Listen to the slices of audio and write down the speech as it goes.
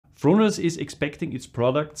Fronius is expecting its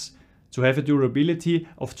products to have a durability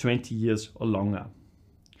of 20 years or longer.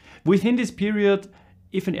 Within this period,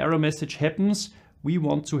 if an error message happens, we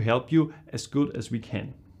want to help you as good as we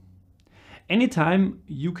can. Anytime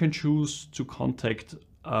you can choose to contact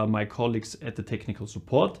my colleagues at the technical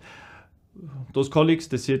support. Those colleagues,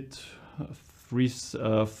 they sit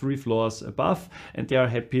three floors above and they are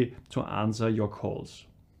happy to answer your calls.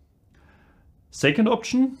 Second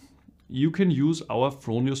option, you can use our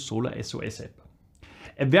Fronius Solar.SOS app.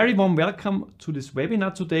 A very warm welcome to this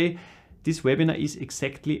webinar today. This webinar is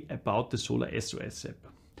exactly about the Solar.SOS app.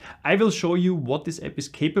 I will show you what this app is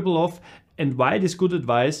capable of and why it is good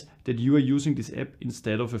advice that you are using this app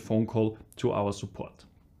instead of a phone call to our support.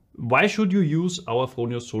 Why should you use our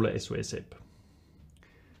Fronius Solar.SOS app?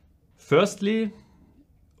 Firstly,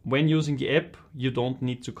 when using the app, you don't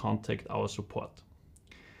need to contact our support.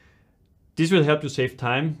 This will help you save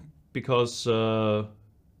time because our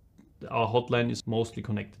hotline is mostly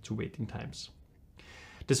connected to waiting times.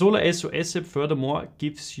 The Solar.SOS app furthermore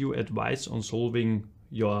gives you advice on solving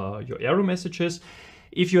your error messages.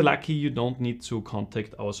 If you're lucky, you don't need to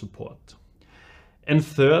contact our support. And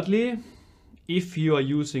thirdly, if you are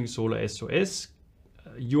using Solar.SOS,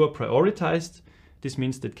 you are prioritized. This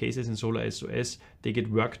means that cases in Solar.SOS, they get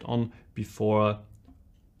worked on before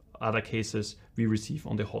other cases we receive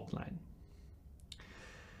on the hotline.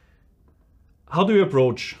 How do you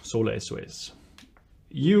approach Solar.SOS?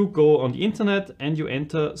 You go on the internet and you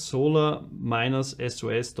enter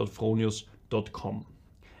solar-sos.fronius.com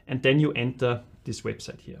and then you enter this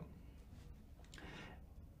website here.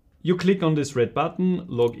 You click on this red button,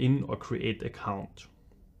 log in or create account.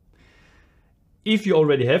 If you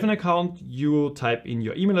already have an account, you type in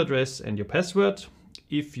your email address and your password.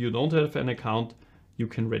 If you don't have an account, you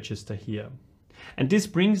can register here. And this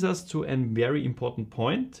brings us to a very important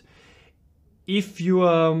point. If you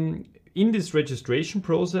are in this registration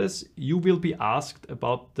process, you will be asked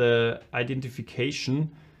about the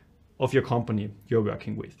identification of your company you're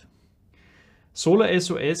working with.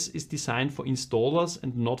 Solar.SOS is designed for installers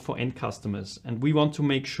and not for end customers. And we want to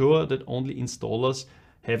make sure that only installers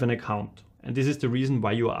have an account. And this is the reason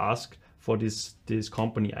why you are asked for this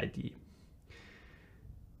company ID.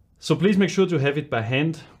 So please make sure to have it by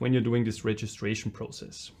hand when you're doing this registration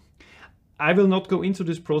process. I will not go into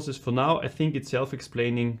this process for now. I think it's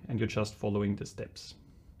self-explaining and you're just following the steps.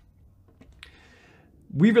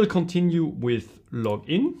 We will continue with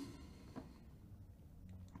login.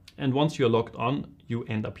 And once you're logged on, you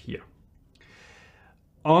end up here.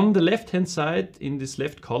 On the left-hand side, in this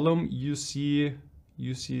left column, you see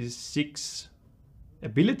 6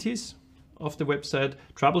 abilities of the website: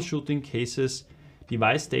 troubleshooting, cases,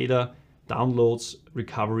 device data, downloads,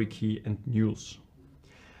 recovery key, and news.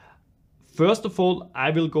 First of all, I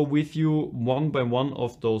will go with you one by one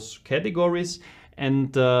of those categories.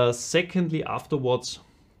 And secondly, afterwards,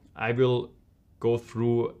 I will go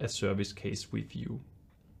through a service case with you.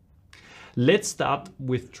 Let's start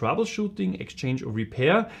with troubleshooting, exchange or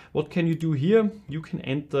repair. What can you do here? You can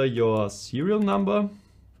enter your serial number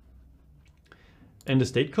and the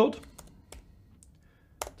state code.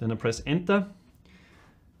 Then I press enter.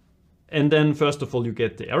 And then first of all, you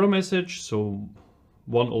get the error message. So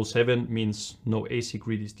 107 means no AC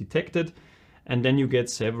grid is detected. And then you get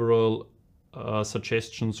several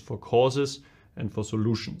suggestions for causes and for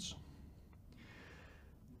solutions.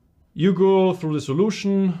 You go through the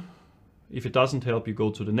solution. If it doesn't help, you go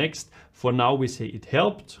to the next. For now, we say it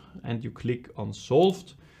helped and you click on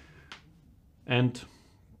solved and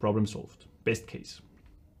problem solved, best case.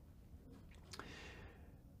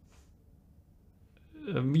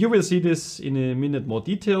 You will see this in a minute more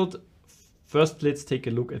detailed. First, let's take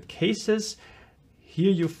a look at cases.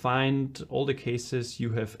 Here you find all the cases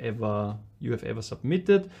you have ever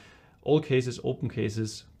submitted, all cases, open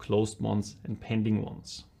cases, closed ones and pending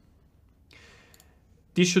ones.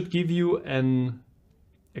 This should give you a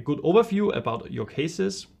good overview about your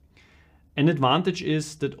cases. An advantage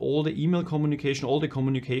is that all the email communication, all the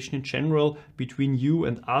communication in general between you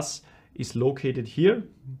and us is located here.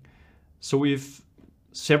 So if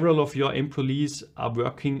several of your employees are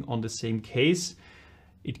working on the same case,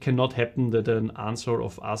 it cannot happen that an answer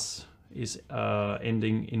of us is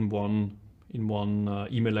ending in one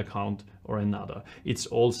email account or another. It's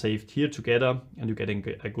all saved here together and you're getting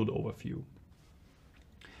a good overview.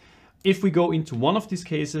 If we go into one of these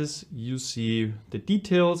cases, you see the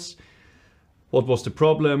details. What was the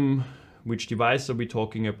problem? Which device are we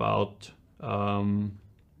talking about?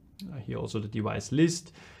 Here also the device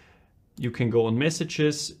list. You can go on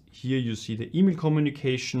messages. Here you see the email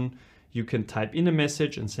communication. You can type in a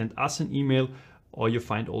message and send us an email, or you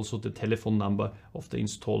find also the telephone number of the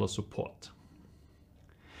installer support.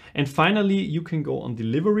 And finally, you can go on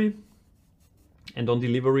delivery, and on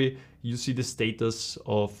delivery you see the status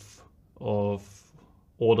of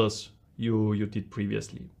orders you did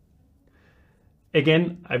previously.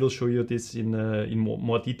 Again, I will show you this in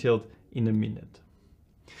more detail in a minute.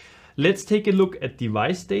 Let's take a look at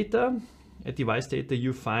device data. At device data,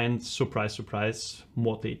 you find, surprise, surprise,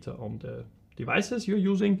 more data on the devices you're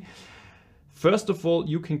using. First of all,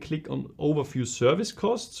 you can click on Overview Service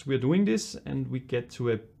Costs. We're doing this and we get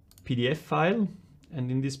to a PDF file.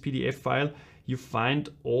 And in this PDF file, you find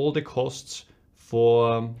all the costs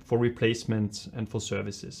for replacements and for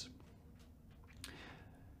services.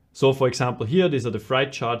 So for example, here, these are the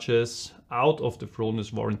freight charges out of the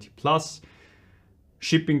Fronius Warranty Plus.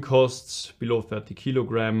 Shipping costs below 30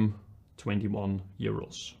 kilogram, 21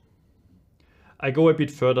 euros. I go a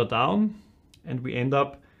bit further down and we end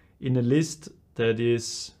up in a list that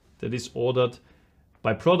is ordered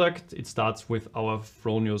by product. It starts with our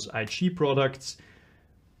Fronius IG products,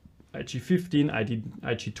 IG15,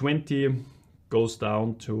 IG20, goes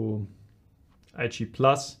down to IG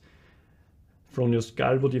Plus, Fronius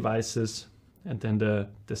Galvo devices, and then the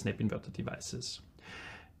snap inverter devices.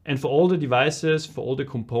 And for all the devices, for all the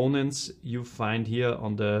components, you find here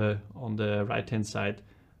on the right hand side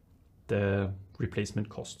the replacement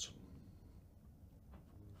costs.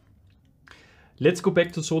 Let's go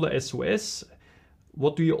back to Solar.SOS.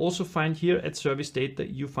 What do you also find here at service data?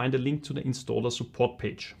 You find a link to the installer support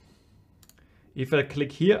page. If I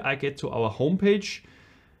click here, I get to our homepage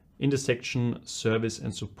in the section Service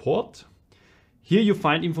and Support. Here you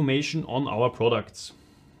find information on our products.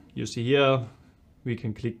 You see here, we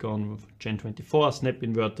can click on Gen 24, snap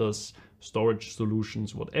inverters, storage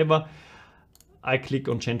solutions, whatever. I click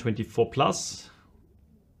on Gen 24 Plus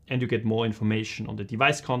and you get more information on the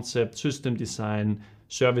device concept, system design,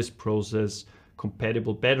 service process,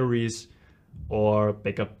 compatible batteries, or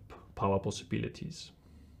backup power possibilities.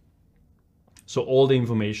 So all the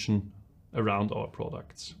information around our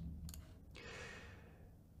products.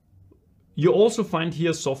 You also find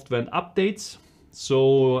here software and updates.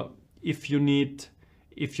 So if your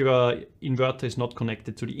inverter is not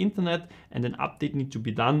connected to the internet and an update needs to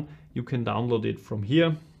be done, you can download it from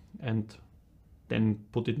here and then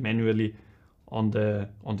put it manually on the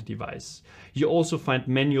device. You also find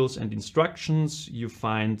manuals and instructions. You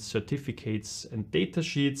find certificates and data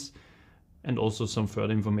sheets, and also some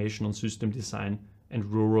further information on system design and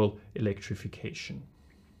rural electrification.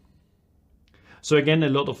 So again, a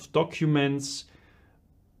lot of documents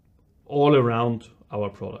all around our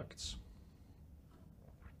products.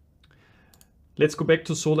 Let's go back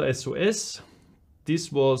to Solar.SOS.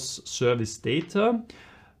 This was service data.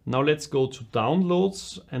 Now let's go to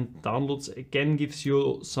downloads, and downloads again gives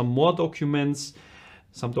you some more documents.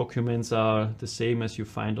 Some documents are the same as you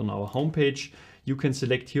find on our homepage. You can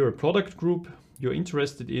select here a product group you're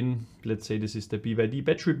interested in. Let's say this is the BYD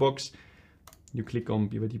battery box. You click on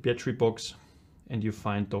BYD battery box and you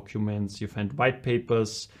find documents, you find white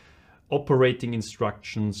papers, operating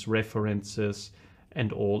instructions, references,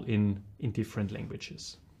 and all in different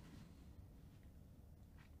languages.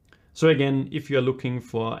 So again, if you are looking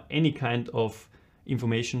for any kind of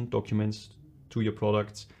information, documents to your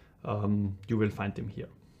products, you will find them here.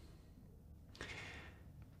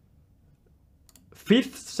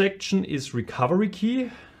 Fifth section is recovery key.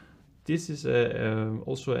 This is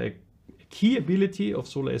also a key ability of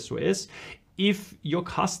Solar.SOS. If your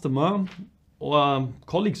customer or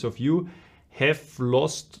colleagues of you have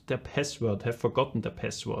lost their password, have forgotten their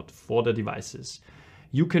password for the devices,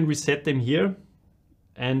 you can reset them here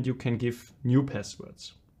and you can give new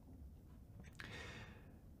passwords.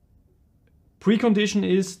 Precondition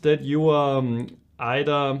is that you are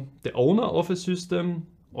either the owner of a system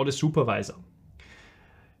or the supervisor.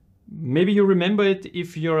 Maybe you remember it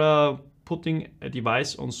if you're putting a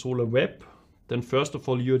device on Solar Web, then first of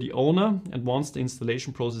all, you're the owner, and once the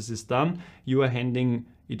installation process is done, you are handing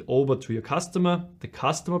it over to your customer. The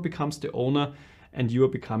customer becomes the owner and you are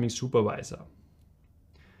becoming supervisor.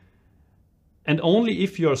 And only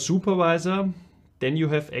if you're a supervisor, then you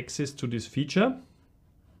have access to this feature.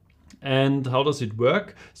 And how does it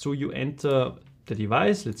work? So you enter the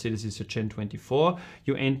device, let's say this is a Gen 24,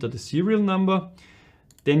 you enter the serial number,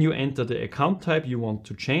 then you enter the account type you want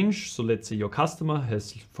to change. So let's say your customer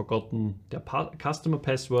has forgotten their customer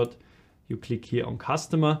password. You click here on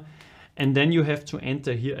customer, and then you have to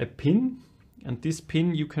enter here a PIN. And this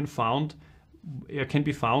PIN can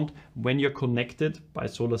be found when you're connected by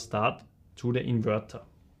Solar Start to the inverter.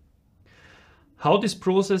 How this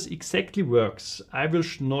process exactly works, I will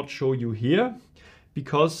not show you here,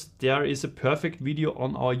 because there is a perfect video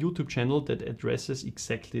on our YouTube channel that addresses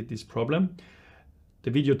exactly this problem.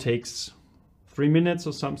 The video takes 3 minutes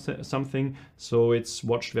or something, so it's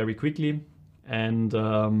watched very quickly, and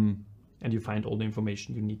you find all the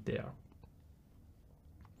information you need there.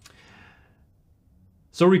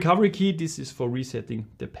 So recovery key, this is for resetting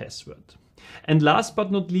the password. And last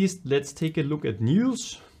but not least, let's take a look at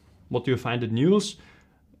news. What do you find at news?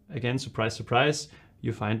 Again, surprise, surprise,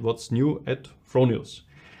 you find what's new at Fronius.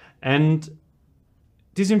 And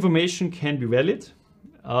this information can be valid.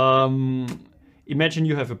 Imagine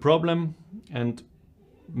you have a problem and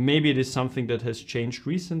maybe it is something that has changed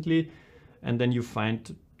recently, and then you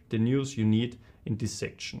find the news you need in this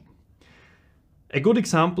section. A good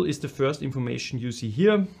example is the first information you see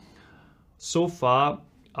here. So far,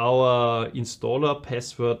 our installer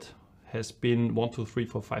password has been 1, 2, 3,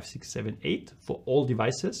 4, 5, 6, 7, 8 for all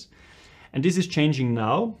devices. And this is changing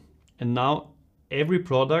now. And now every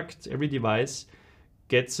product, every device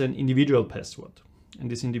gets an individual password.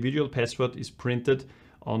 And this individual password is printed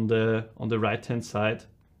on the right-hand side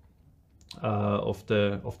of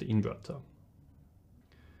the inverter.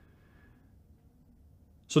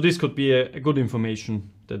 So this could be a good information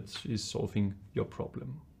that is solving your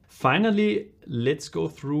problem. Finally, let's go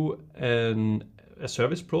through a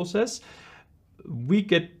service process. We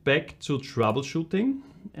get back to troubleshooting,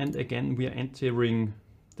 and again we are entering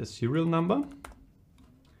the serial number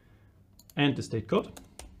and the state code.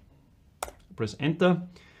 Press enter.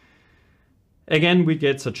 Again, we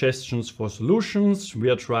get suggestions for solutions. We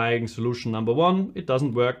are trying solution number 1. It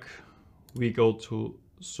doesn't work. We go to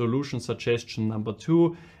solution suggestion number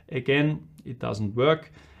 2. Again, it doesn't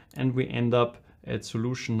work. And we end up at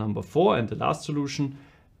solution number 4, and the last solution,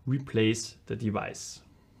 replace the device.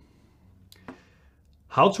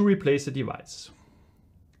 How to replace a device?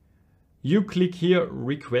 You click here,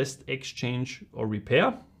 request exchange or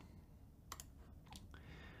repair.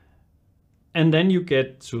 And then you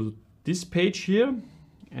get to this page here,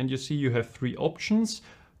 and you see you have 3 options: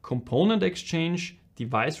 component exchange,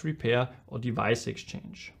 device repair, or device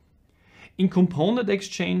exchange. In component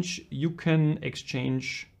exchange, you can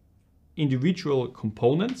exchange individual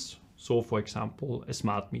components. So for example, a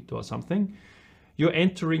smart meter or something. You're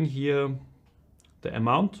entering here the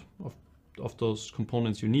amount of those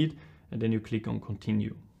components you need, and then you click on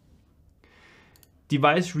continue.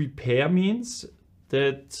 Device repair means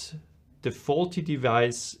that the faulty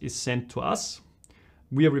device is sent to us.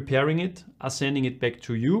 We are repairing it, are sending it back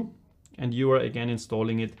to you, and you are again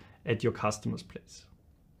installing it at your customer's place.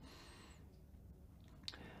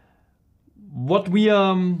 What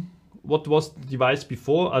was the device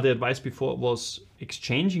before? The advice before was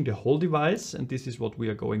exchanging the whole device, and this is what we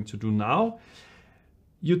are going to do now.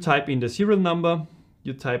 You type in the serial number,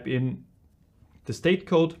 you type in the state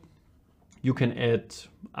code. You can add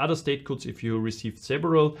other state codes if you received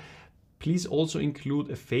several. Please also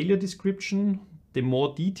include a failure description. The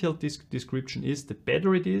more detailed this description is, the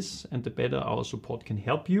better it is, and the better our support can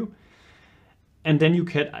help you. And then you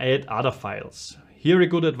can add other files. Here a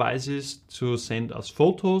good advice is to send us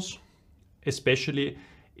photos, especially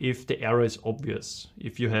if the error is obvious.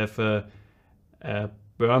 If you have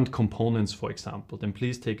burned components, for example, then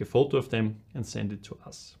please take a photo of them and send it to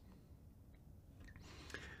us.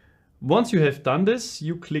 Once you have done this,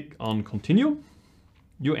 you click on continue.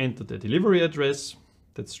 You enter the delivery address.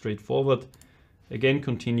 That's straightforward. Again,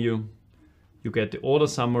 continue. You get the order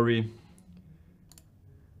summary.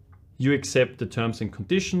 You accept the terms and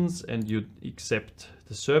conditions, and you accept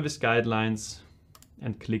the service guidelines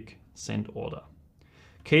and click send order.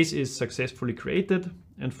 Case is successfully created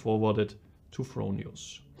and forwarded to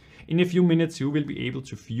Fronius. In a few minutes, you will be able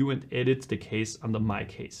to view and edit the case under My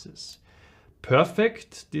Cases.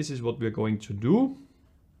 Perfect. This is what we're going to do.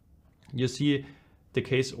 You see the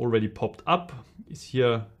case already popped up. It's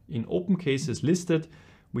here in open cases listed.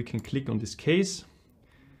 We can click on this case.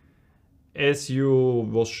 As you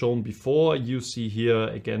was shown before, you see here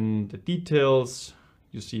again the details.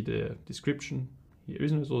 You see the description. Here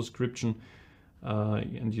is no description.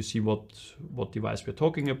 And you see what device we're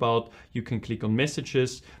talking about. You can click on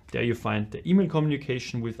messages. There you find the email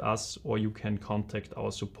communication with us, or you can contact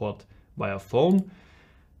our support via phone.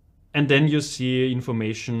 And then you see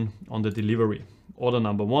information on the delivery. Order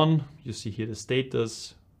number 1, you see here the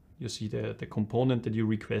status, you see the component that you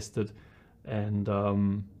requested, and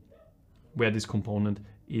where this component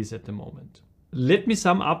is at the moment. Let me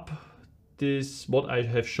sum up what I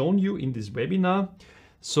have shown you in this webinar.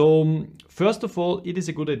 So first of all, it is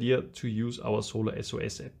a good idea to use our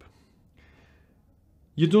Solar.SOS app.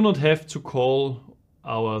 You do not have to call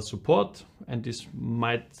our support, and this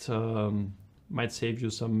might save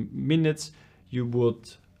you some minutes. you would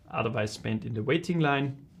otherwise spend in the waiting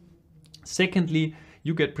line. Secondly,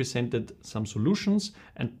 you get presented some solutions,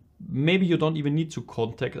 and maybe you don't even need to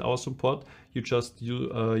contact our support. You just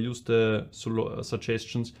use the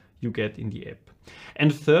suggestions you get in the app.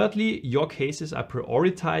 And thirdly, your cases are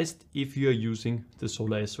prioritized if you are using the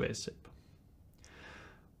Solar.SOS app.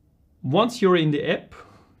 Once you're in the app,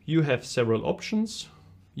 you have several options.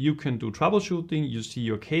 You can do troubleshooting, you see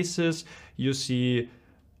your cases, you see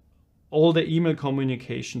all the email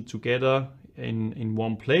communication together in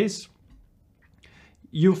one place.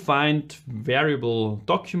 You find variable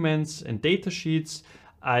documents and data sheets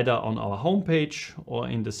either on our homepage or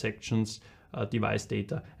in the sections device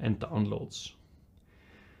data and downloads.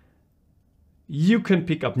 You can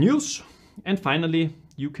pick up news, and finally,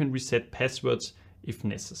 you can reset passwords if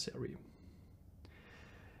necessary.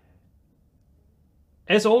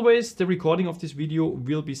 As always, the recording of this video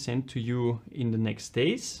will be sent to you in the next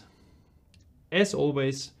days. As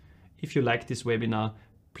always, if you like this webinar,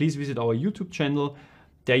 please visit our YouTube channel.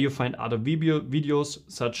 There you find other videos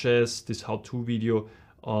such as this how-to video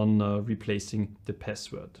on replacing the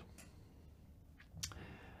password.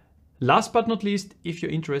 Last but not least, if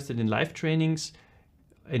you're interested in live trainings,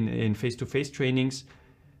 in face-to-face trainings,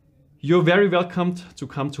 you're very welcomed to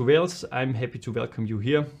come to Wales. I'm happy to welcome you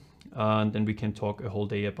here. And then we can talk a whole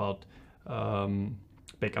day about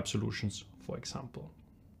backup solutions, for example.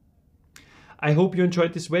 I hope you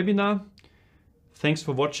enjoyed this webinar. Thanks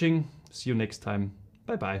for watching. See you next time.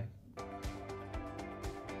 Bye-bye.